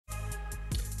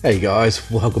Hey guys,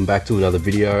 welcome back to another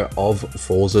video of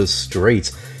Forza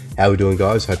Street. How are we doing,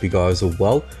 guys? Hope you guys are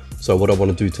well. So what I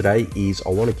want to do today is I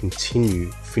want to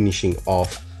continue finishing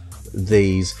off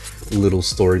these little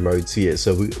story modes here.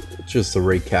 So just to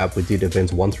recap, we did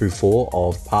events 1 through 4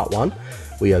 of part 1.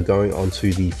 We are going on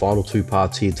to the final 2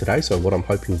 parts here today. So what I'm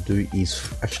hoping to do is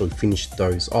actually finish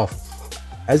those off.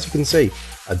 As you can see,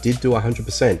 I did do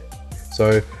 100%.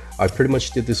 So I pretty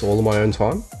much did this all on my own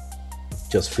time.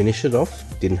 Just finish it off,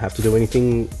 didn't have to do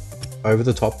anything over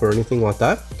the top or anything like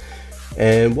that.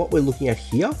 And what we're looking at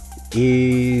here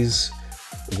is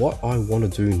what I want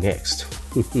to do next.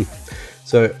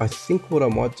 So I think what I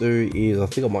might do is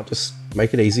I might just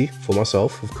make it easy for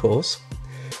myself, of course,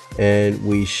 and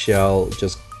we shall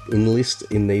just enlist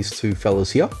in these two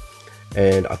fellas here,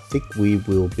 and I think we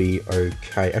will be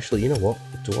okay. Actually, you know what,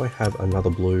 do I have another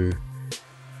blue?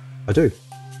 I do.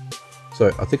 So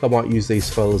I think I might use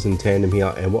these fellas in tandem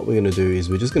here, and what we're going to do is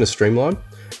we're just going to streamline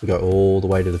and go all the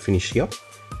way to the finish here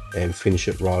and finish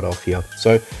it right off here.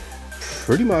 So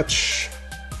pretty much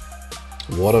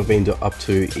what I've been up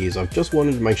to is I've just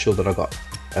wanted to make sure that I got,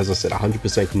 as I said,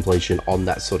 100% completion on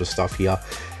that sort of stuff here,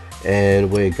 and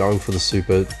we're going for the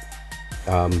super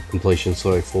completion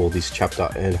for this chapter,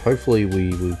 and hopefully we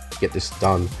will get this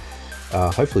done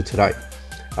hopefully today,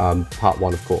 part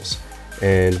 1 of course,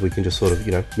 and we can just sort of,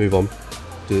 you know, move on,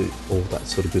 do all that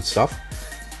sort of good stuff.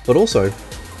 But also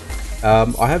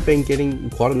I have been getting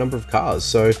quite a number of cars.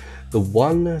 So the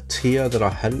one tier that I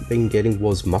hadn't been getting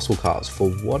was muscle cars. For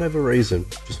whatever reason,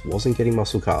 just wasn't getting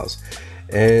muscle cars,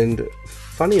 and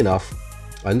funny enough,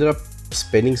 I ended up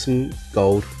spending some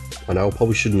gold. I know I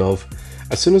probably shouldn't have.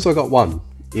 As soon as I got one,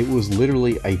 it was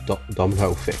literally a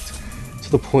domino effect,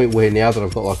 to the point where now that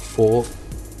I've got like 4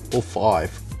 or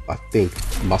 5, I think,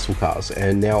 muscle cars,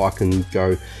 and now I can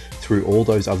go through all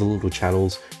those other little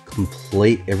channels,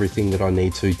 complete everything that I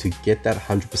need to get that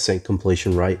 100%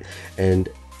 completion rate, and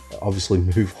obviously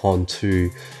move on to,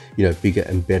 you know, bigger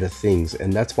and better things.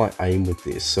 And that's my aim with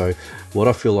this. So what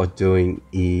I feel like doing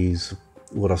is,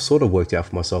 what I've sort of worked out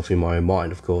for myself in my own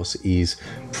mind, of course, is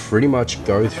pretty much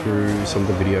go through some of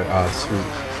the video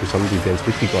through some of the events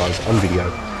with you guys on video,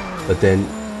 but then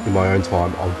in my own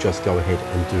time I'll just go ahead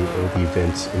and do all the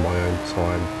events in my own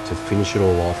time to finish it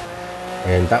all off,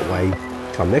 and that way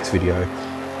come next video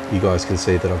you guys can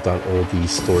see that I've done all the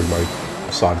story mode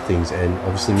side of things and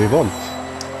obviously move on.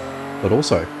 But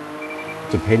also,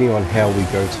 depending on how we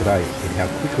go today and how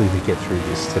quickly we get through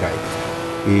this today,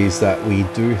 is that we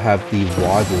do have the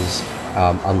rivals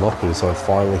unlocking. So I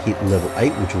finally hit level 8,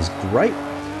 which was great,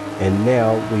 and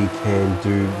now we can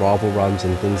do rival runs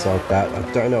and things like that.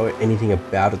 I don't know anything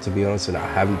about it, to be honest, and I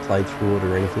haven't played through it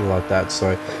or anything like that,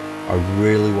 so I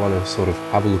really want to sort of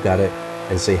have a look at it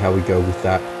and see how we go with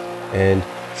that, and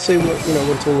see what, you know,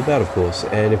 what it's all about, of course.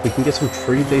 And if we can get some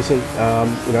pretty decent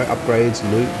you know, upgrades,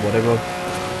 loot,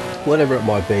 whatever it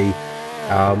might be,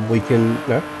 we can, you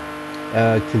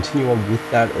know, continue on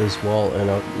with that as well, and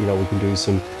you know, we can do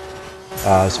some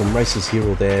races here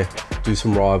or there, do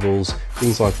some rivals,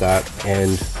 things like that,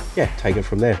 and yeah, take it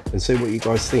from there and see what you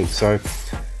guys think. So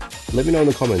let me know in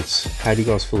the comments, how do you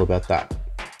guys feel about that,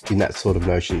 in that sort of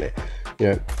notion there. You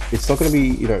know, it's not going to be,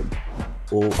 you know,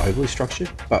 all overly structured,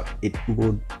 but it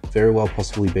would very well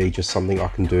possibly be just something I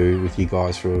can do with you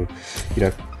guys for, you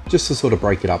know, just to sort of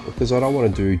break it up, because I don't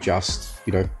want to do just,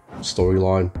 you know,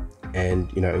 storyline, and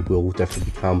you know, it will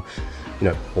definitely become, you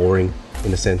know, boring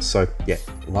in a sense. So yeah,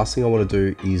 the last thing I want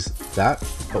to do is that,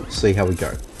 but we'll see how we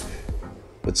go.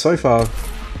 But so far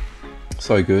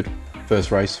so good.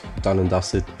 First race done and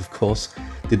dusted, of course.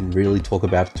 Didn't really talk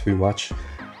about it too much,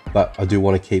 but I do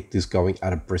want to keep this going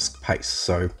at a brisk pace.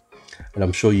 So, and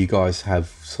I'm sure you guys have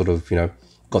sort of, you know,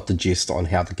 got the gist on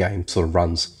how the game sort of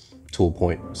runs to a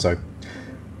point. So,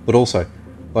 but also,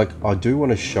 like, I do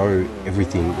want to show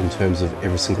everything in terms of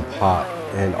every single part,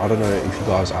 and I don't know if you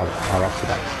guys are up to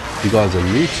that. If you guys are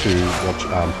new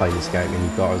to playing this game,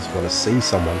 and you guys want to see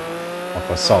someone like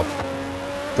myself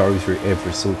go through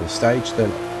every single stage, then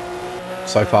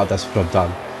so far that's what I've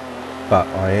done. But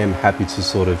I am happy to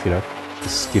sort of, you know,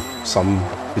 skip some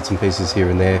bits and pieces here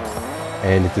and there,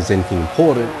 and if there's anything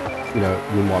important, you know,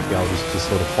 we might be able to just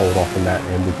sort of hold off on that,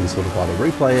 and we can sort of either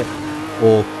replay it,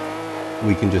 or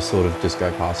we can just sort of just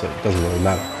go past it. It doesn't really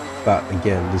matter. But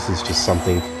again, this is just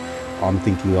something I'm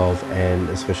thinking of, and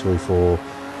especially for,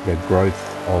 you know,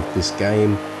 growth of this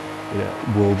game, you know,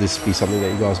 will this be something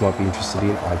that you guys might be interested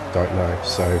in? I don't know.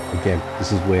 So again,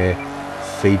 this is where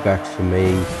feedback for me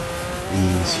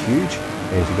is huge,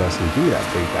 and if you guys can give me that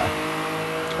feedback,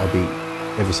 I'll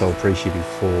be ever so appreciative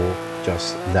for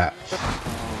just that.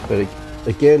 But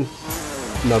again,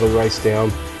 another race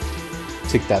down.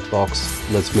 tick that box.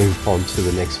 Let's move on to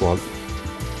the next one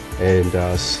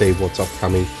and see what's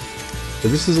upcoming. But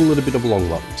this is a little bit of a long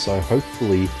one, so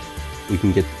hopefully we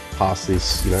can get past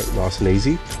this, you know, nice and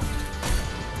easy.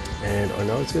 And I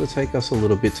know it's going to take us a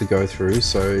little bit to go through,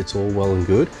 so it's all well and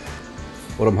good.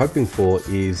 What I'm hoping for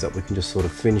is that we can just sort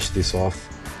of finish this off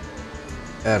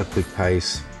at a quick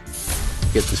pace,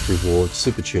 get this reward,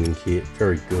 super tuning kit,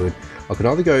 very good. I can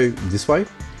either go this way,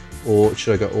 or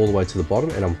should I go all the way to the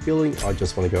bottom? And I'm feeling I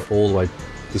just want to go all the way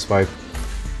this way,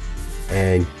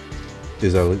 and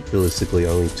there's realistically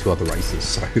only 2 other races,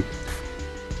 so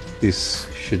this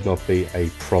should not be a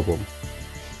problem.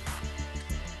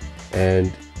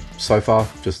 And so far,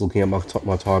 just looking at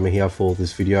my timer here for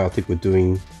this video, I think we're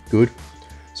doing good.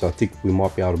 So I think we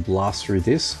might be able to blast through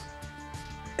this,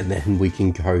 and then we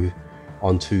can go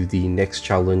on to the next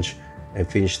challenge and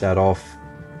finish that off.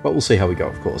 But we'll see how we go,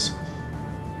 of course.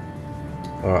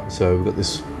 Alright, so we've got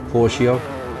this Porsche here.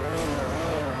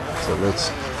 So let's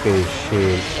finish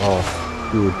him off.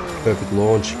 Good, perfect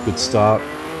launch, good start.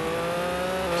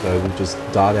 So we'll just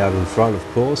dart out in front, of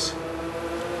course.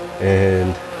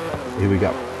 And here we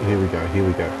go, here we go, here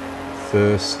we go.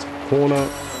 First corner,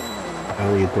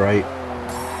 only a great.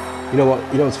 You know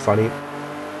what's funny?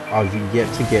 I've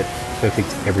yet to get perfect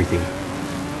everything,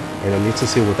 and I need to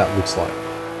see what that looks like.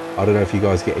 I don't know if you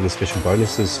guys get any special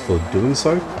bonuses for doing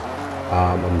so.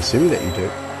 I'm assuming that you do,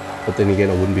 but then again,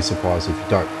 I wouldn't be surprised if you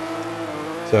don't.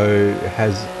 So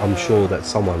I'm sure that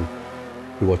someone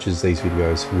who watches these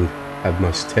videos would have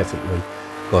most definitely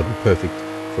gotten perfect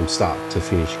from start to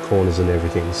finish, corners and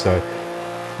everything. So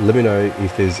let me know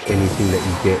if there's anything that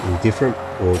you get in different,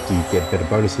 or do you get better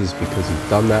bonuses because you've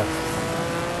done that?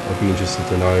 I'd be interested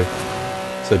to know,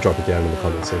 so drop it down in the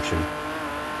comment section.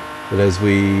 But as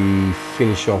we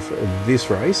finish off this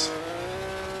race,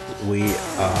 we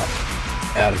are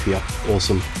out of here.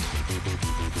 Awesome.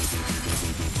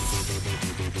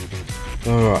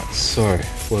 Alright, so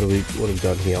what have we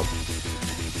done here?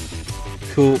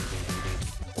 Cool.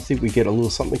 I think we get a little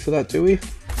something for that, do we?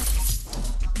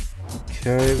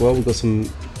 Okay, well, we've got some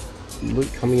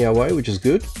loot coming our way, which is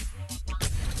good.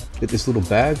 Get this little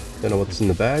bag. Don't know what's in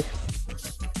the bag.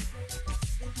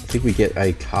 I think we get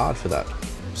a card for that.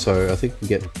 So I think we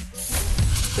get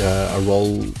a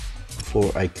roll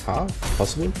for a car,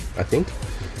 possibly, I think.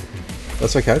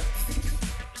 That's okay.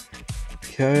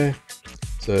 Okay.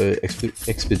 So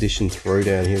expedition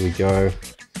throwdown, here we go.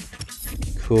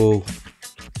 Cool.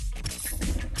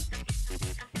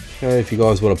 Okay, if you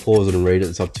guys want to pause it and read it,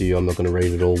 it's up to you. I'm not going to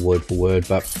read it all word for word,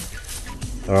 but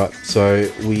alright, so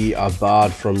we are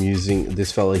barred from using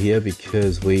this fella here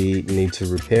because we need to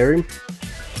repair him.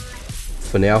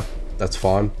 For now, that's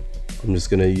fine. I'm just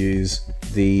going to use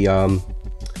the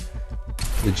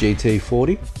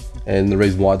GT40, and the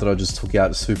reason why that I just took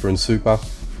out Super and Super,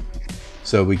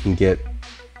 so we can get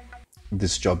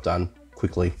this job done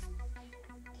quickly.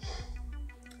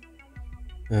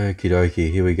 Okie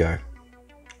dokie, here we go.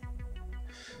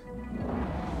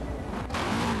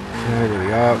 Okay, there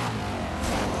we are.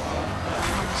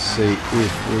 Let's see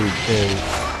if we can.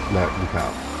 No, we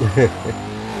can't.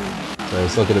 So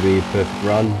it's not going to be a perfect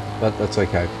run, but that's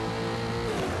okay.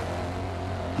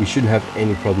 We shouldn't have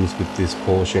any problems with this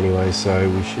Porsche anyway, so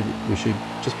we should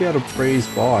just be able to breeze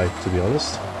by, to be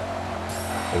honest.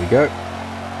 There we go.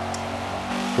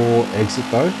 4 exit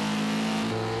though.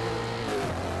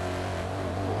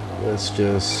 Let's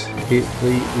just hit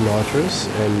the nitrous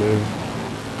and move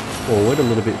forward a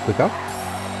little bit quicker.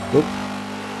 Look,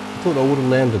 I thought I would have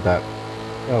landed that.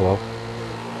 Oh well.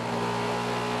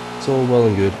 It's all well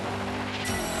and good.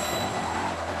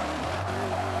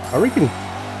 I reckon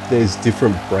there's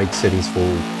different brake settings for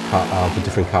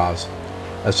different cars.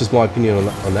 That's just my opinion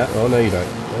on that. Oh no, you don't.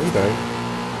 No, you don't.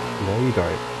 No, you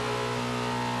don't.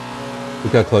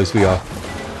 Look how close we are.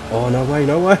 Oh no way,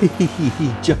 no way!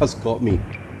 He just got me.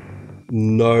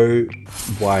 No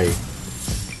way.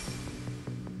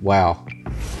 Wow.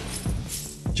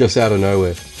 Just out of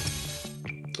nowhere.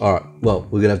 Alright, well,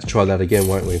 we're gonna have to try that again,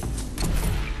 won't we?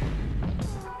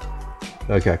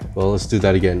 Okay, well, let's do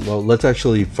that again. Well, let's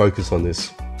actually focus on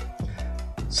this.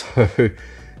 So,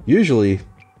 usually,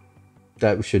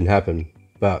 that shouldn't happen,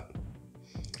 but,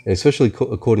 and especially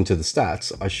according to the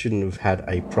stats, I shouldn't have had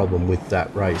a problem with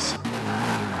that race.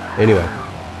 Anyway,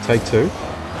 take 2.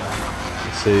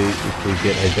 Let's see if we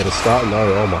get a better start.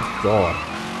 No, oh my god.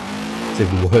 It's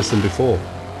even worse than before.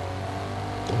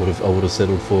 I would have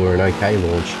settled for an okay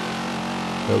launch.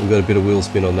 But we've got a bit of wheel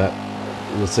spin on that.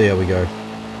 Let's see how we go.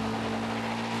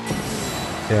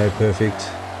 Okay, perfect.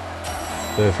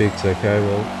 Perfect, okay,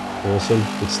 well, awesome.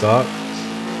 Good start.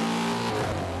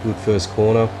 Good first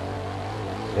corner.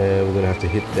 And we're gonna have to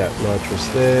hit that nitrous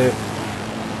there.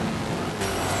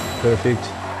 Perfect.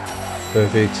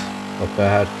 Perfect. Not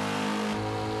bad.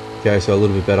 Okay, so a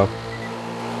little bit better.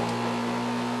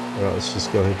 Alright, let's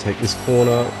just go ahead and take this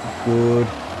corner. Good.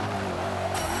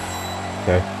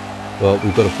 Okay. Well,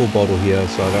 we've got a full bottle here,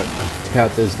 so I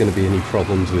doubt there's going to be any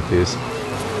problems with this.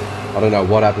 I don't know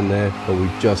what happened there, but we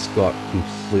just got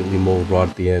completely mauled right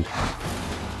at the end.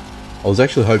 I was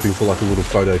actually hoping for like a little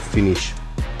photo finish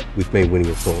with me winning,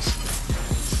 of course.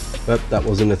 But that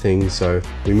wasn't a thing, so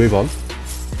we move on.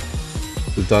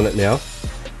 We've done it now.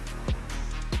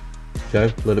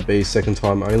 Okay, let it be second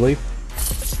time only.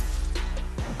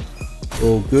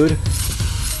 All good.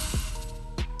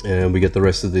 And we get the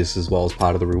rest of this as well as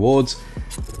part of the rewards,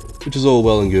 which is all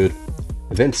well and good.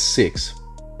 Event 6.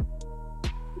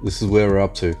 This is where we're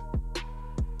up to.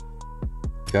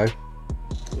 Okay.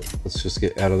 Let's just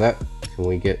get out of that. Can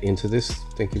we get into this?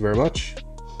 Thank you very much.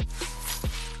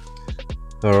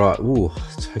 Alright, ooh,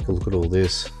 take a look at all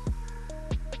this.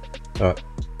 Alright.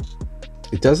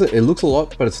 It looks a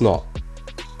lot, but it's not.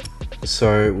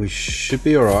 So we should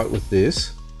be alright with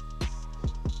this.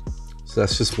 So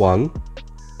that's just one.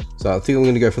 So I think I'm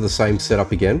going to go for the same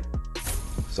setup again.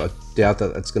 So I doubt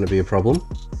that that's going to be a problem.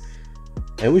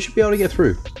 And we should be able to get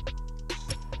through.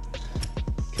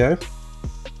 Okay.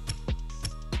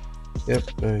 Yep,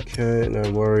 okay, no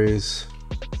worries.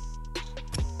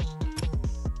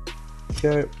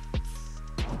 Okay.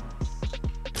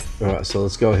 Alright, so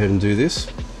let's go ahead and do this.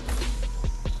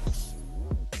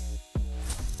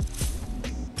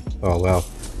 Oh wow,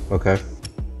 okay.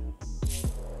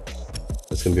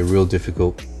 That's going to be real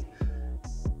difficult.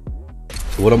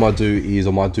 So what I might do is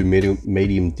I might do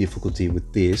medium difficulty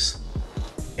with this,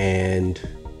 and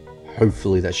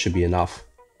hopefully that should be enough.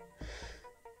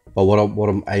 But what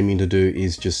I'm aiming to do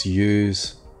is just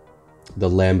use the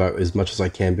Lambo as much as I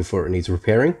can before it needs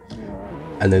repairing,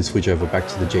 and then switch over back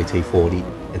to the GT40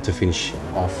 and to finish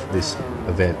off this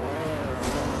event.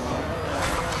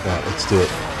 Alright, let's do it.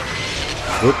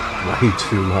 Oop, way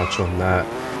too much on that.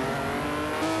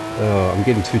 Oh, I'm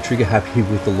getting too trigger happy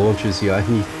with the launches here,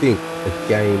 and you think a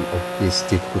game of this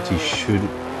difficulty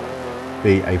shouldn't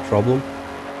be a problem,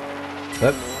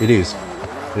 but it is,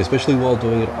 and especially while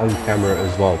doing it on camera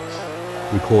as well,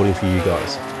 recording for you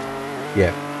guys.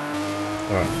 Yeah.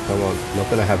 Alright, come on, not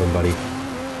gonna happen, buddy.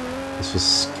 Let's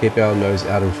just keep our nose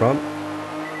out in front.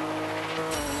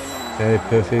 Okay,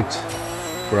 perfect.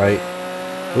 Great.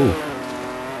 Ooh.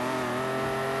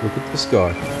 Look at this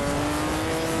guy.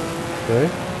 Okay.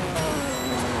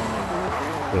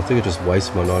 I think I just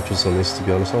wasted my nitrous on this, to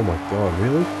be honest. Oh my god,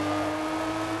 really?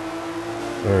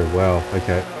 Oh wow,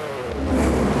 okay.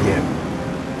 Yeah.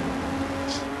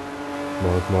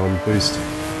 Come on, boost.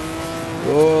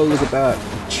 Oh, look at that.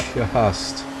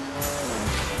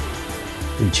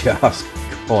 Just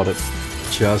caught it.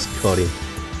 Just caught him.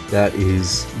 That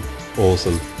is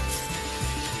awesome.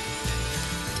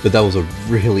 But that was a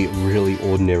really, really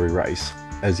ordinary race,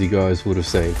 as you guys would have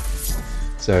seen.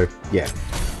 So yeah,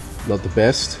 not the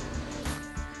best.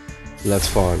 That's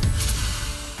fine.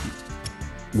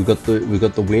 We got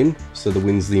the win, so the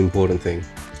win's the important thing.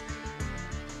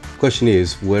 Question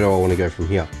is, where do I want to go from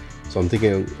here? So I'm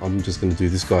thinking I'm just going to do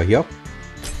this guy here.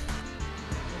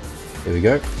 There we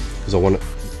go, because I want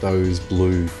those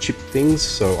blue chip things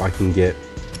so I can get.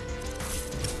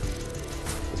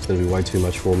 It's going to be way too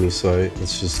much for me, so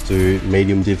let's just do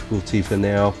medium difficulty for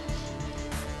now.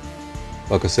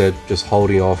 Like I said, just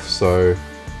holding off, so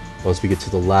once we get to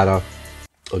the ladder,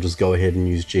 I'll just go ahead and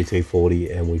use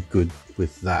GT40 and we're good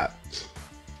with that.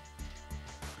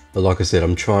 But like I said,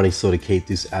 I'm trying to sort of keep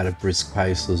this at a brisk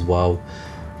pace as well.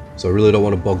 So I really don't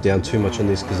want to bog down too much on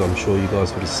this, because I'm sure you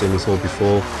guys would have seen this all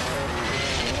before.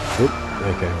 Oop,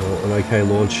 okay, well, an okay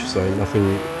launch, so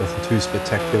nothing too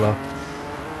spectacular.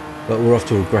 But we're off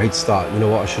to a great start. You know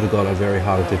what, I should have gone a very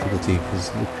hard difficulty,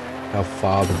 because look how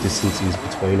far the distance is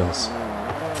between us.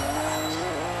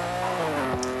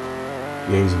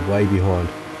 Yeah, he's way behind.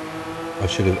 I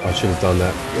should have done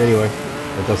that. Anyway,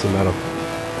 it doesn't matter.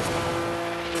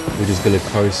 We're just gonna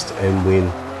coast and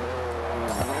win.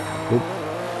 Oop,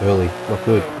 early, not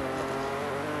good.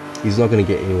 He's not gonna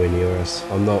get anywhere near us.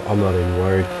 I'm not even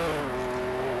worried.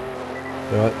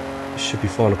 Alright, should be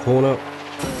fine. A corner.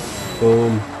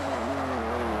 Boom.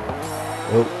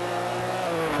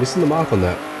 Oh, missing the mark on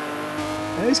that.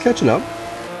 Yeah, he's catching up.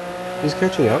 He's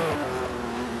catching up.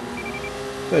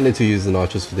 Don't need to use the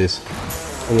nitrous for this.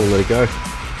 I'm gonna let it go.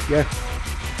 Yeah.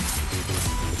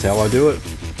 That's how I do it.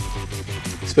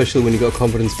 Especially when you got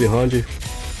confidence behind you.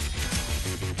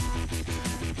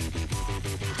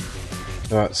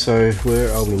 Alright, so where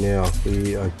are we now?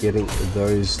 We are getting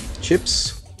those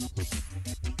chips.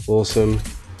 Awesome.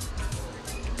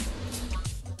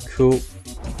 Cool.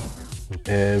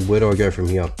 And where do I go from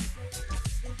here?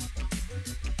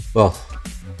 Well,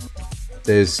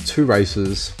 there's 2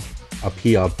 races up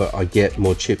here, but I get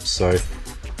more chips, so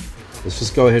let's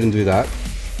just go ahead and do that.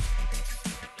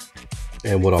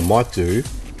 And what I might do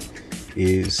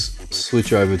is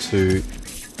switch over to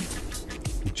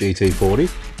GT40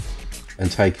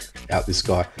 and take out this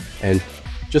guy. And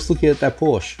just looking at that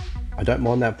Porsche, I don't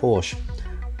mind that Porsche.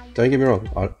 Don't get me wrong,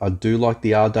 I do like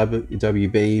the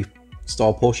RWB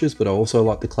style Porsches, but I also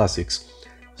like the classics.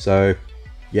 So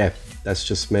yeah, that's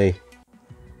just me.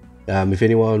 If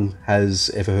anyone has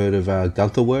ever heard of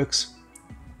Gunther Works,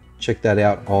 check that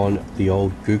out on the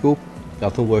old Google.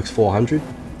 Gunther Works 400.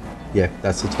 Yeah,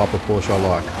 that's the type of Porsche I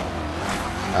like.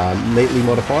 Neatly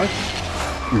modified,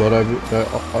 not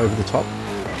over the top.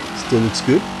 Still looks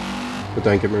good, but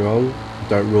don't get me wrong,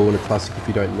 don't ruin a classic if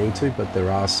you don't need to, but there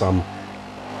are some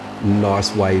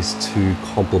nice ways to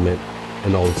complement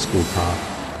an old school car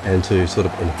and to sort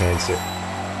of enhance it.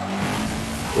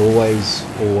 Always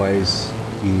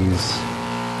is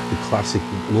the classic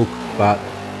look, but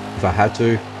if I had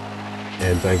to,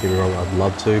 and don't get me wrong, I'd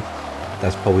love to,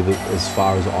 that's probably as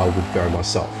far as I would go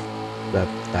myself.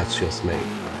 That's just me.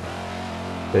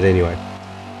 But anyway,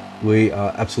 we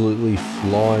are absolutely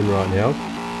flying right now.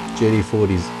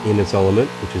 GT40 is in its element,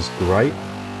 which is great.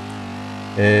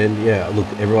 And yeah, look,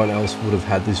 everyone else would have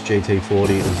had this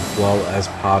GT40 as well as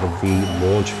part of the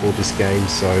launch for this game,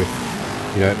 so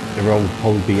you know, everyone will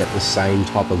probably be at the same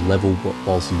type of level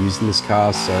whilst using this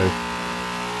car, so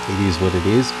it is what it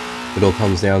is. It all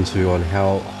comes down to on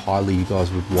how highly you guys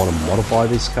would want to modify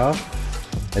this car,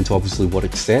 and to obviously what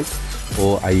extent.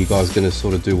 Or are you guys going to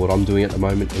sort of do what I'm doing at the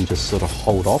moment and just sort of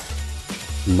hold off,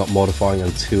 not modifying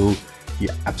until you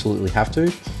absolutely have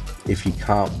to, if you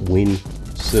can't win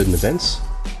certain events?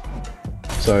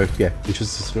 So yeah,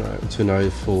 interested to know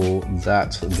for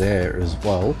that there as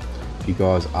well. If you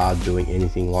guys are doing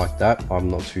anything like that, I'm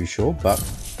not too sure, but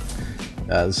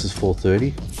this is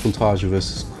 430 Countach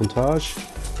versus Countach.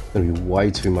 Gonna be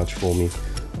way too much for me.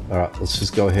 All right, let's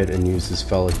just go ahead and use this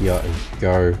fella here and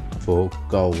go for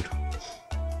gold.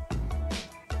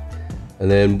 And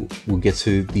then we'll get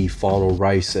to the final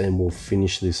race and we'll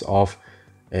finish this off.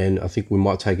 And I think we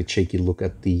might take a cheeky look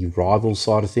at the rival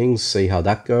side of things, see how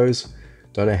that goes.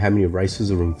 Don't know how many races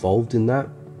are involved in that,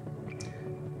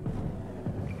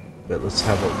 but let's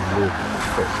have a look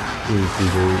at what we can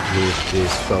do with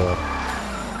this fella.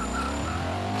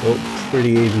 Well,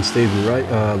 pretty even Steven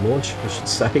launch, I should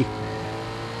say.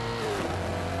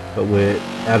 But we're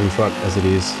out in front as it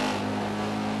is.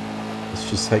 Let's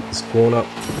just take this corner.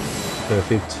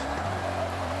 Perfect.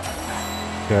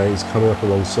 Okay, he's coming up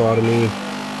alongside of me.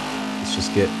 Let's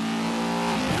just get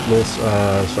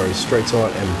straight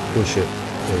side and push it.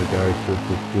 There we go.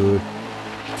 Good.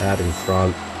 Out in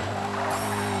front.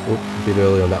 Oop, a bit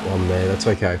early on that one there. That's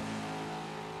okay.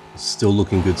 Still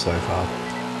looking good so far.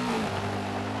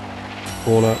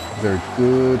 Corner, very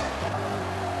good.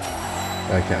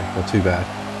 Okay, not too bad.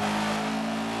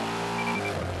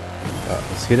 Alright,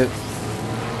 let's hit it.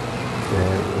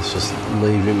 And let's just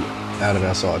leave him out of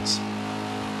our sights.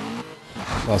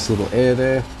 Nice little air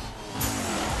there.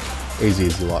 Easy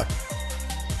as you like.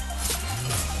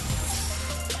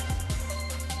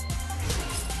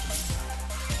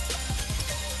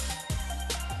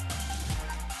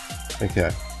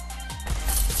 Okay.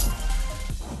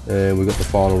 And we've got the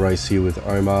final race here with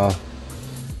Omar.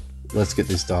 Let's get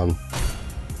this done.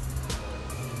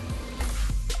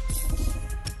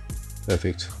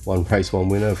 Perfect. One race, one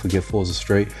winner. If we get Forza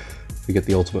Street, if we get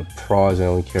the ultimate prize, I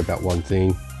only care about one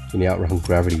thing. Can you outrun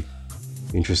gravity?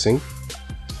 Interesting.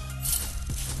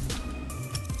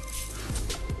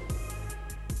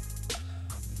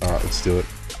 Alright, let's do it.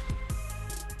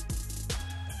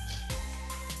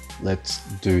 Let's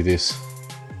do this.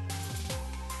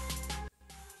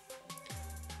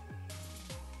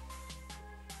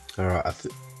 Alright,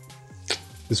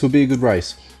 this will be a good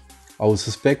race. I would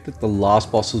suspect that the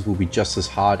last bosses will be just as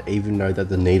hard, even though that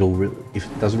the needle, if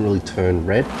it doesn't really turn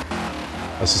red,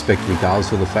 I suspect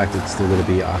regardless of the fact it's still going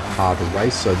to be a harder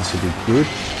race, so this will be good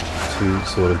to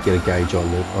sort of get a gauge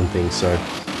on things. So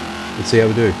let's see how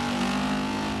we do.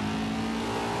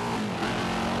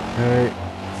 Okay,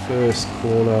 first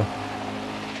corner,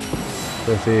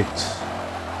 perfect.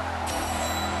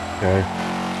 Okay,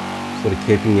 sort of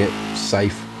keeping it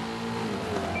safe.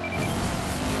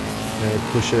 Okay,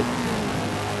 push it.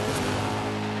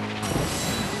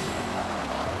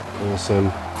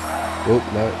 Awesome. Oh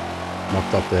no,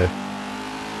 mucked up there.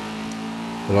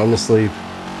 But honestly,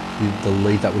 the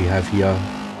lead that we have here,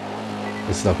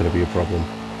 it's not going to be a problem.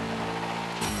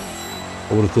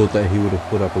 I would have thought that he would have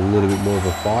put up a little bit more of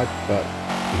a fight, but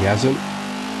he hasn't.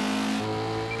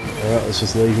 Alright, let's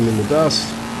just leave him in the dust.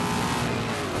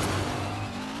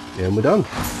 And we're done.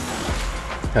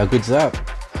 How good's that?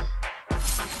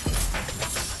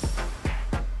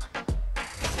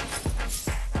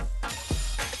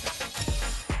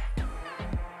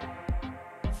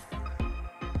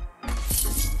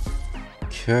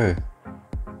 Okay.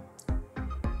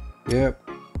 Yep.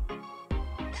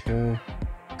 Okay.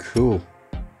 Cool.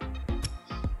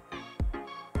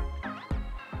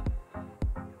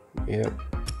 Yep.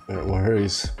 No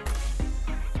worries.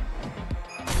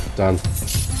 Done.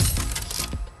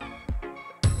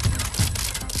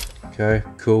 Okay,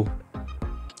 cool.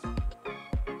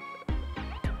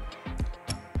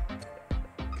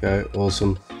 Okay,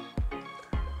 awesome.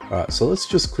 Alright, so let's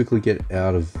just quickly get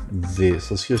out of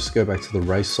this. Let's just go back to the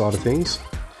race side of things.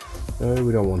 No,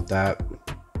 we don't want that.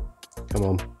 Come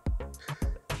on.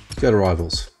 Let's go to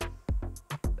rivals.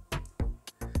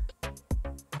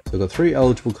 So I've got 3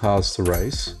 eligible cars to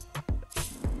race.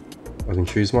 I can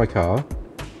choose my car.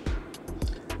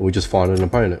 And we just find an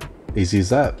opponent. Easy as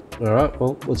that. Alright,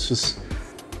 well, let's just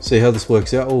see how this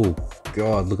works out. Oh,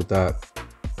 God, look at that.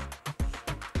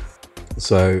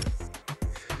 So,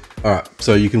 alright,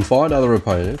 so you can find other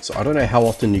opponents. I don't know how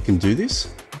often you can do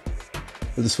this,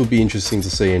 but this would be interesting to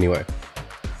see anyway.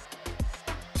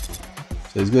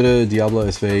 So he's got a Diablo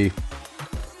SV.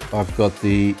 I've got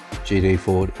the GT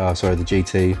Ford, the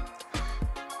GT.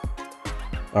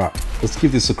 Alright, let's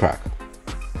give this a crack.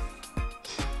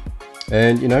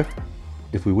 And, you know,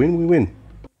 if we win, we win.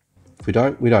 If we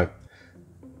don't, we don't.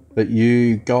 But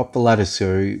you go up the ladder,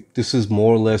 so this is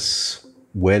more or less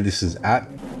where this is at.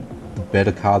 The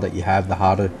better car that you have, the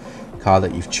harder car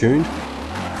that you've tuned,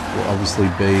 will obviously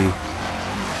be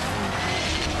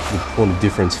the point of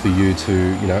difference for you to,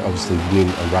 you know, obviously win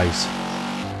a race.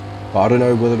 But I don't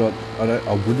know whether or not,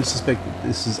 I would suspect that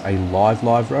this is a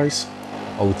live race.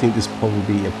 I would think this probably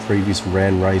be a previous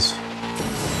ran race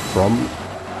from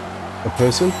a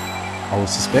person, I would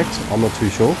suspect. I'm not too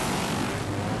sure.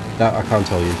 That I can't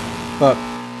tell you. But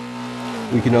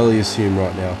we can only assume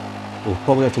right now. We'll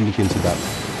probably have to look into that.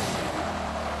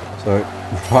 So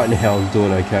right now I'm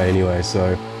doing okay anyway,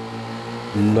 so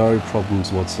no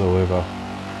problems whatsoever.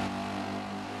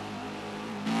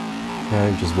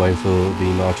 Okay, just waiting for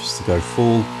the nitrous to go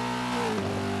full.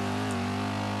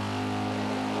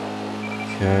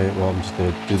 Okay, well I'm just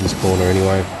going to do this corner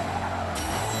anyway.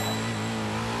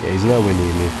 Yeah, he's nowhere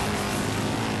near me.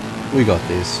 We got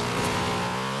this.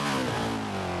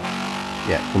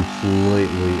 Yeah,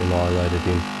 completely annihilated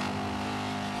him.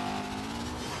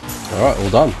 Alright, all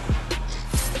done.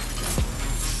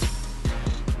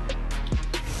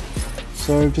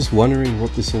 So just wondering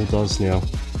what this all does now.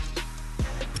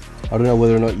 I don't know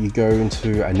whether or not you go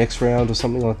into a next round or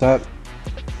something like that.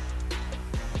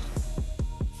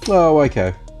 Oh,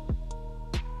 okay.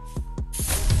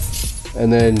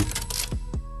 And then,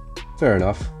 fair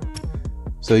enough.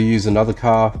 So you use another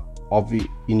car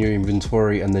in your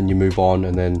inventory and then you move on,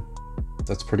 and then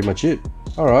that's pretty much it.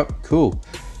 Alright, cool.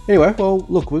 Anyway, well,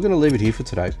 look, we're going to leave it here for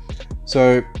today.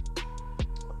 So,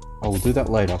 I will do that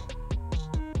later.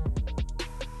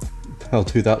 I'll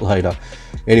do that later.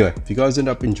 Anyway, if you guys end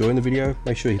up enjoying the video,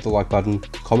 make sure you hit the like button,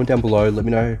 comment down below, let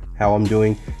me know how I'm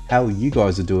doing, how you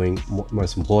guys are doing,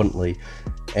 most importantly.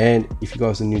 And if you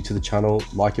guys are new to the channel,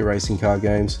 like your racing car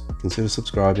games, consider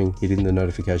subscribing, hitting the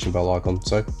notification bell icon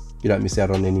so you don't miss out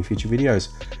on any future videos.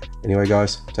 Anyway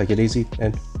guys, take it easy,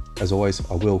 and as always,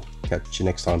 I will catch you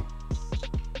next time.